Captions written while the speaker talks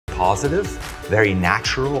positive, very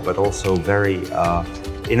natural, but also very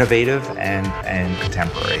innovative and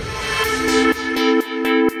contemporary.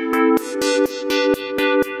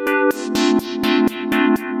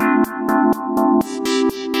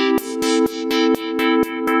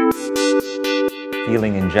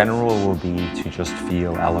 Feeling in general will be to just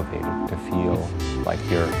feel elevated, to feel like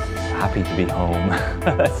you're happy to be home,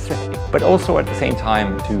 let's say. But also at the same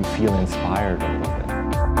time to feel inspired a little bit.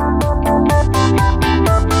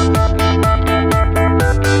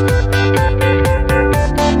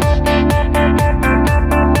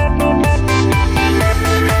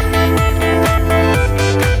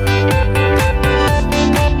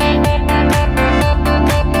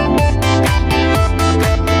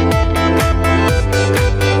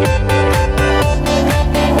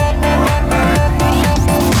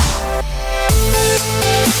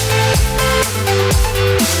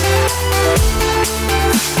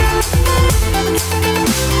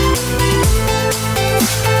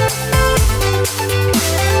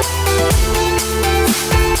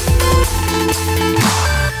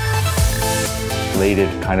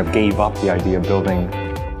 Kind of gave up the idea of building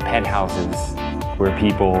penthouses where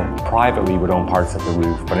people privately would own parts of the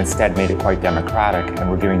roof, but instead made it quite democratic, and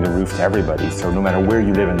we're giving the roof to everybody. So no matter where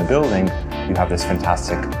you live in the building, you have this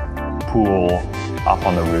fantastic pool up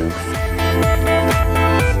on the roof.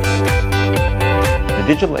 The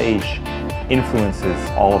digital age influences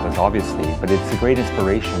all of us, obviously, but it's a great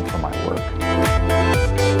inspiration for my work.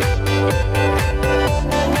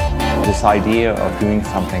 This idea of doing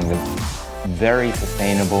something that's very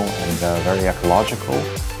sustainable and very ecological,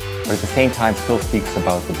 but at the same time still speaks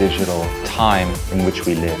about the digital time in which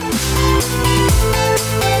we live.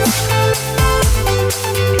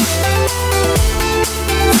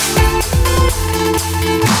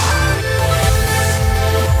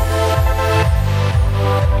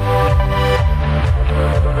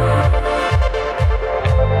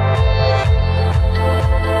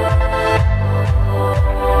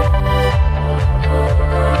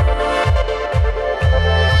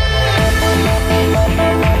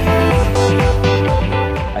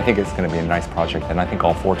 I think it's going to be a nice project, and I think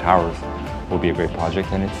all 4 towers will be a great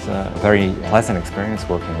project, and it's a very pleasant experience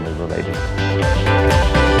working with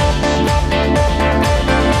Related.